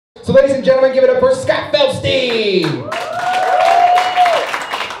So ladies and gentlemen, give it up for Scott Feldstein.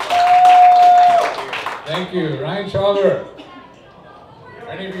 Thank you, Ryan Trauber. Are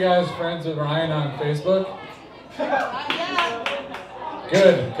any of you guys friends with Ryan on Facebook?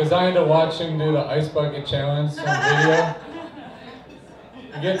 Good, because I had to watch him do the ice bucket challenge on video.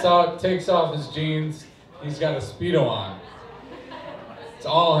 He gets out, takes off his jeans, he's got a Speedo on. It's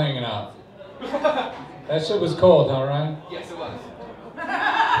all hanging out. That shit was cold, huh, Ryan? Yes, it was.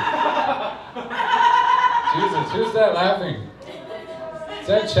 Jesus, who's that laughing? Is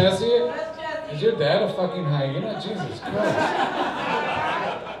that Chessie? Is your dad a fucking hyena? Jesus Christ.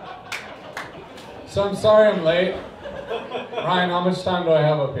 So I'm sorry I'm late. Ryan, how much time do I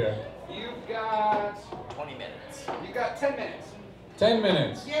have up here? You've got 20 minutes. You got 10 minutes. 10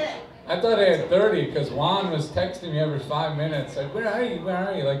 minutes? Yeah. I thought I had 30 because Juan was texting me every 5 minutes. Like, where are you? Where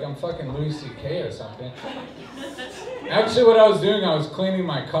are you? Like I'm fucking Louis C.K. or something. Actually, what I was doing, I was cleaning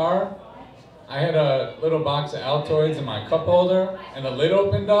my car. I had a little box of Altoids in my cup holder, and the lid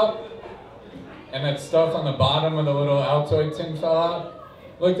opened up, and that stuff on the bottom of the little Altoid tin fell out.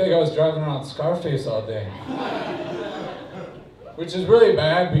 Looked like I was driving around Scarface all day. Which is really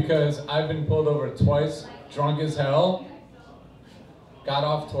bad because I've been pulled over twice, drunk as hell. Got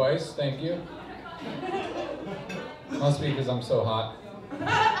off twice, thank you. Must be because I'm so hot.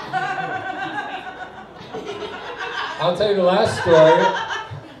 I'll tell you the last story.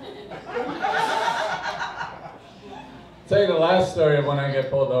 Tell you the last story of when I get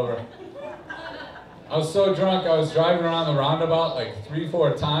pulled over. I was so drunk, I was driving around the roundabout like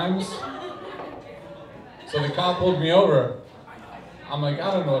 3-4 times. So the cop pulled me over. I'm like, I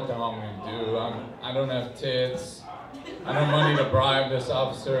don't know what the hell I'm gonna do. I don't have tits. I don't have money to bribe this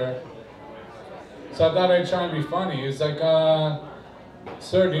officer. So I thought I'd try and be funny. He's like,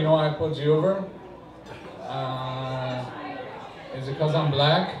 sir, do you know why I pulled you over? Is it because I'm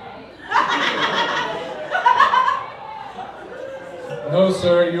black? No,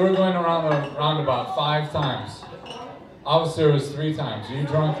 sir, you were going around the roundabout 5 times. Officer was 3 times. Are you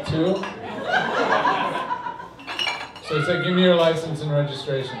drunk too? So he said, give me your license and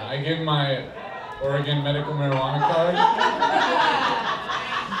registration. I give him my Oregon medical marijuana card.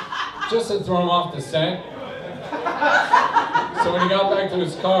 Just to throw him off the scent. So when he got back to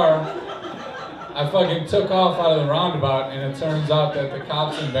his car, I fucking took off out of the roundabout, and it turns out that the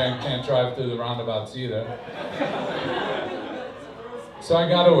cops in Bank can't drive through the roundabouts either. So I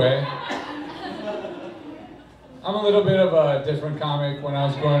got away. I'm a little bit of a different comic. When I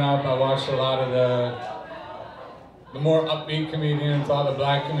was growing up, I watched a lot of the more upbeat comedians, a lot of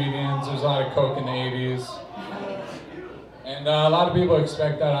black comedians. There's a lot of coke in the 80s. And a lot of people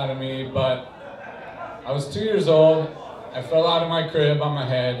expect that out of me, but I was 2 years old. I fell out of my crib on my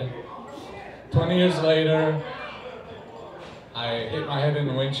head. 20 years later, I hit my head in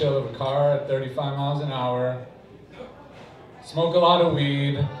the windshield of a car at 35 miles an hour. Smoke a lot of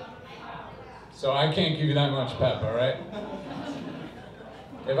weed, so I can't give you that much pep, all right?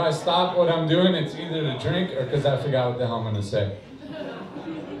 If I stop what I'm doing, it's either to drink or because I forgot what the hell I'm gonna say.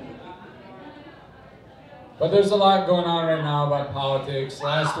 But there's a lot going on right now about politics.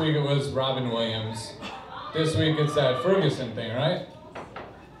 Last week it was Robin Williams. This week it's that Ferguson thing, right?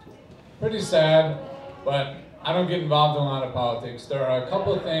 Pretty sad, but I don't get involved in a lot of politics. There are a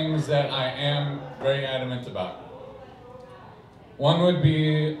couple of things that I am very adamant about. One would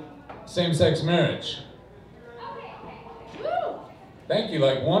be same-sex marriage. Thank you,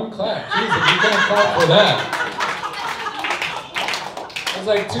 like one clap. Jesus, you can't clap for that. There's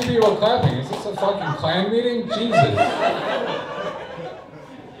like 2 people clapping. Is this a fucking Klan meeting? Jesus.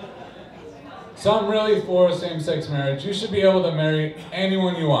 So I'm really for same-sex marriage. You should be able to marry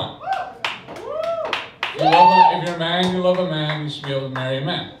anyone you want. If you're a man, you love a man, you should be able to marry a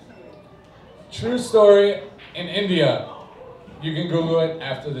man. True story, in India. You can Google it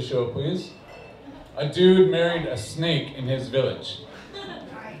after the show, please. A dude married a snake in his village.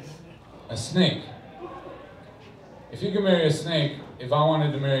 A snake. If you can marry a snake, if I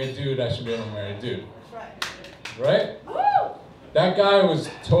wanted to marry a dude, I should be able to marry a dude. Right? That guy was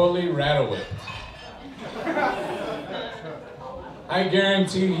totally rattle-whipped. I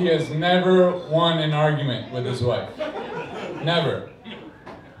guarantee he has never won an argument with his wife. Never.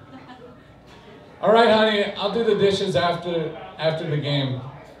 All right, honey, I'll do the dishes after the game.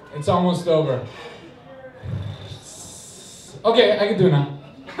 It's almost over. Okay, I can do it now.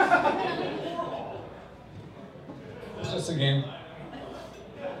 It's just a game.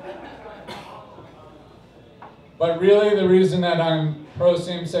 But really, the reason that I'm pro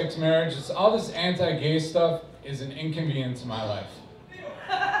same-sex marriage is all this anti-gay stuff is an inconvenience in my life.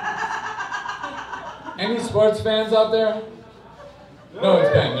 Any sports fans out there? No, it's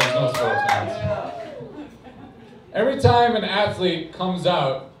Ben. Every time an athlete comes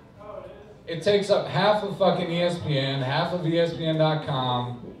out, it takes up half of fucking ESPN, half of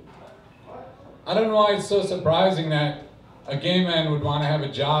ESPN.com. I don't know why it's so surprising that a gay man would want to have a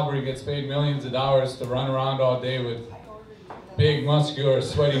job where he gets paid millions of dollars to run around all day with big, muscular,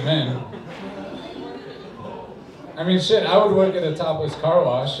 sweaty men. I mean, shit, I would work at a topless car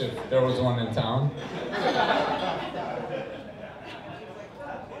wash if there was one in town.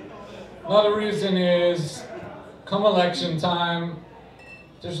 Another reason is, come election time,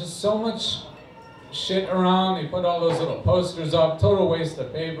 there's just so much shit around. They put all those little posters up, total waste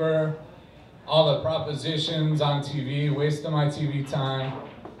of paper. All the propositions on TV, waste of my TV time.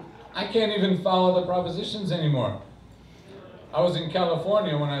 I can't even follow the propositions anymore. I was in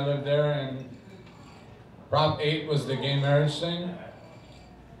California when I lived there, and Prop 8 was the gay marriage thing,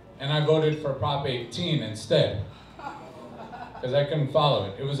 and I voted for Prop 18 instead, because I couldn't follow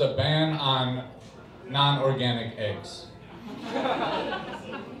it. It was a ban on non-organic eggs.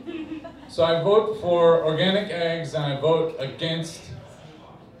 So I vote for organic eggs, and I vote against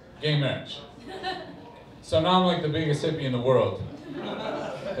gay marriage. So now I'm like the biggest hippie in the world.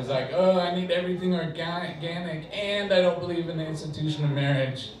 It's like, oh, I need everything organic, and I don't believe in the institution of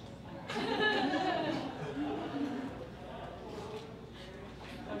marriage.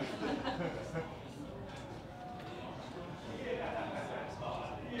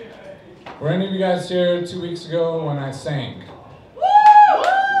 Were any of you guys here 2 weeks ago when I sang? Woo!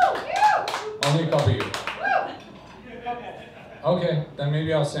 Only a couple of you. Okay, then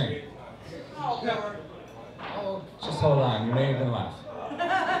maybe I'll sing. Oh, just hold on, you may even laugh.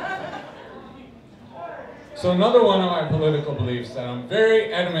 So another one of my political beliefs that I'm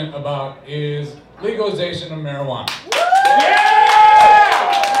very adamant about is legalization of marijuana. Yeah!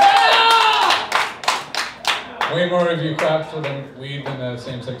 Way more of you clap for the weed than the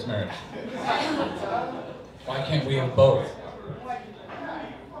same-sex marriage. Why can't we have both?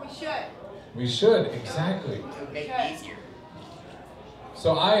 We should. We should, exactly. It would make it easier.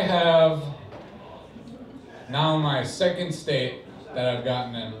 So I have now my second state that I've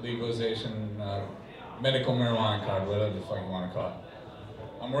gotten a legalization medical marijuana card, whatever the fuck you want to call it.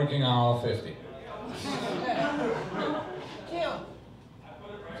 I'm working on all 50.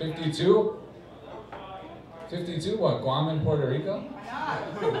 52? 52? What, Guam and Puerto Rico?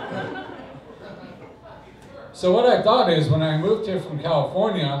 So what I thought is, when I moved here from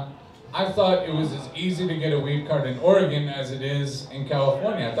California, I thought it was as easy to get a weed card in Oregon as it is in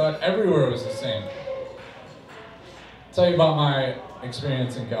California. I thought everywhere was the same. I'll tell you about my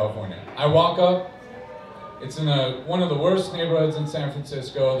experience in California. I walk up, it's in one of the worst neighborhoods in San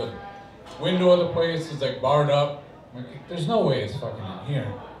Francisco. The window of the place is like barred up. I'm like, there's no way it's fucking in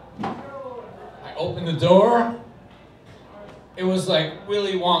here. I open the door. It was like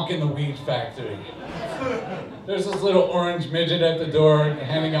Willy Wonka in the Weed Factory. There's this little orange midget at the door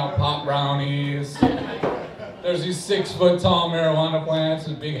handing out pop brownies. There's these 6-foot-tall marijuana plants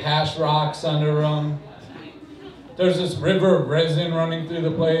with big hash rocks under them. There's this river of resin running through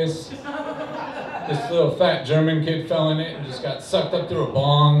the place. This little fat German kid fell in it and just got sucked up through a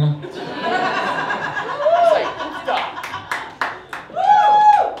bong.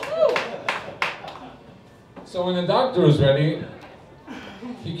 So when the doctor was ready,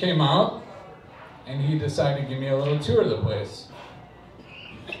 he came out and he decided to give me a little tour of the place.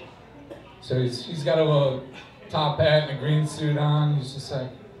 So he's got a little top hat and a green suit on. He's just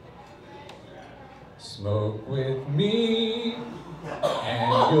like, smoke with me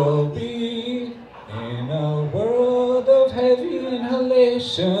and you'll be in a world of heavy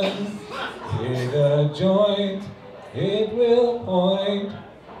inhalation. Hit a joint, it will point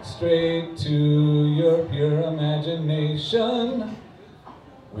straight to your pure imagination.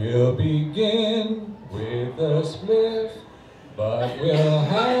 We'll begin with a spliff, but we'll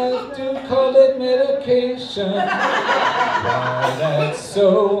have to call it medication. Why that's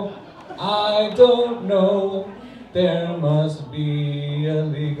so, I don't know. There must be a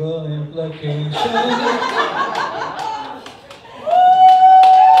legal implication.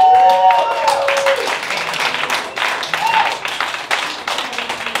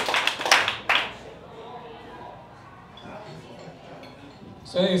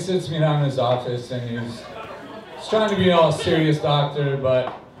 So then he sits me down in his office and he's trying to be all serious doctor,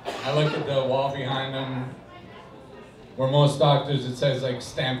 but I look at the wall behind him where most doctors, it says like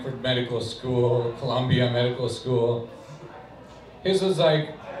Stanford Medical School, Columbia Medical School. His was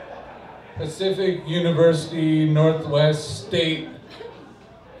like Pacific University, Northwest State,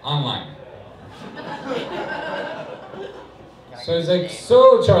 online. So he's like,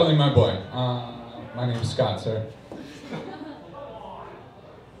 so Charlie, my boy, my name's Scott, sir.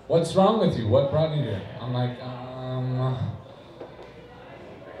 What's wrong with you? What brought you here? I'm like,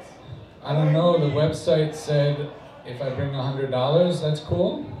 I don't know, the website said if I bring $100, that's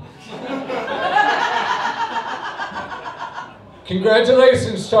cool.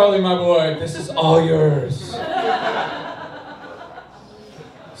 Congratulations, Charlie, my boy. This is all yours.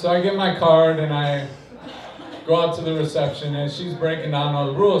 So I get my card and I go out to the receptionist. She's breaking down all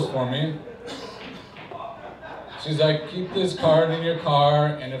the rules for me. She's like, keep this card in your car,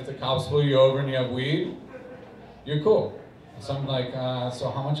 and if the cops pull you over and you have weed, you're cool. So I'm like,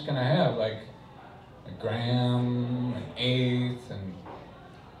 so how much can I have? Like a gram, an eighth, and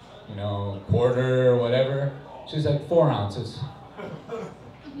you know, quarter or whatever. She's like, 4 ounces.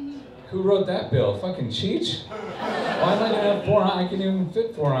 Who wrote that bill? Fucking Cheech? Why am I gonna have 4 ounces? I can even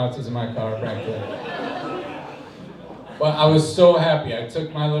fit 4 ounces in my car back there. But I was so happy. I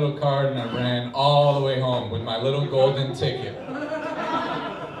took my little card and I ran all the way home with my little golden ticket.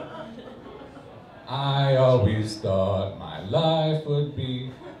 I always thought my life would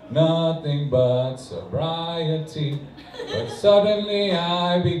be nothing but sobriety. But suddenly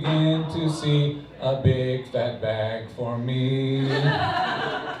I begin to see a big fat bag for me.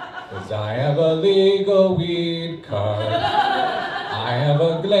 'Cause I have a legal weed card. I have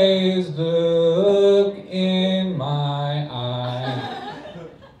a glazed look in my eye.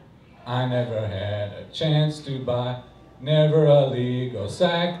 I never had a chance to buy, never a legal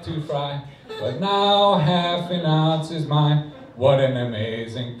sack to fry. But now half an ounce is mine. What an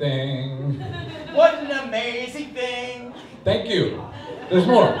amazing thing. What an amazing thing. Thank you. There's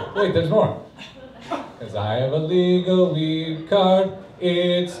more. Wait, there's more. 'Cause I have a legal weed card.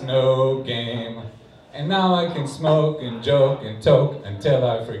 It's no game. And now I can smoke and joke and toke until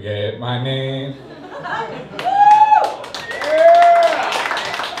I forget my name.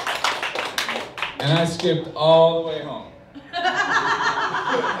 And I skipped all the way home.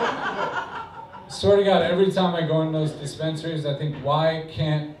 Swear to God, every time I go in those dispensaries, I think, why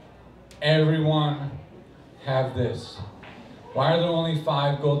can't everyone have this? Why are there only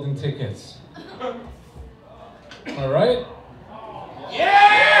 5 golden tickets? All right?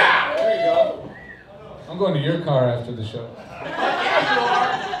 Yeah! There you go. I'm going to your car after the show. Yeah, you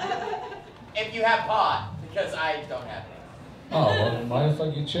are. If you have pot, because I don't have it. Oh, well, why the fuck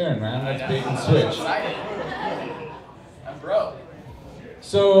are you cheering, man? That's bait and I'm switch. excited. I'm broke.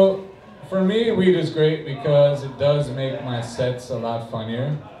 So, for me, weed is great because it does make my sets a lot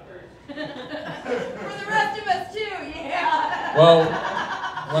funnier. For the rest of us too, yeah. Well,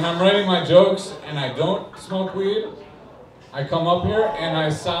 when I'm writing my jokes and I don't smoke weed, I come up here and I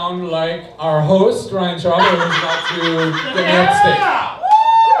sound like our host, Ryan Charlie, who's about to get me upstage.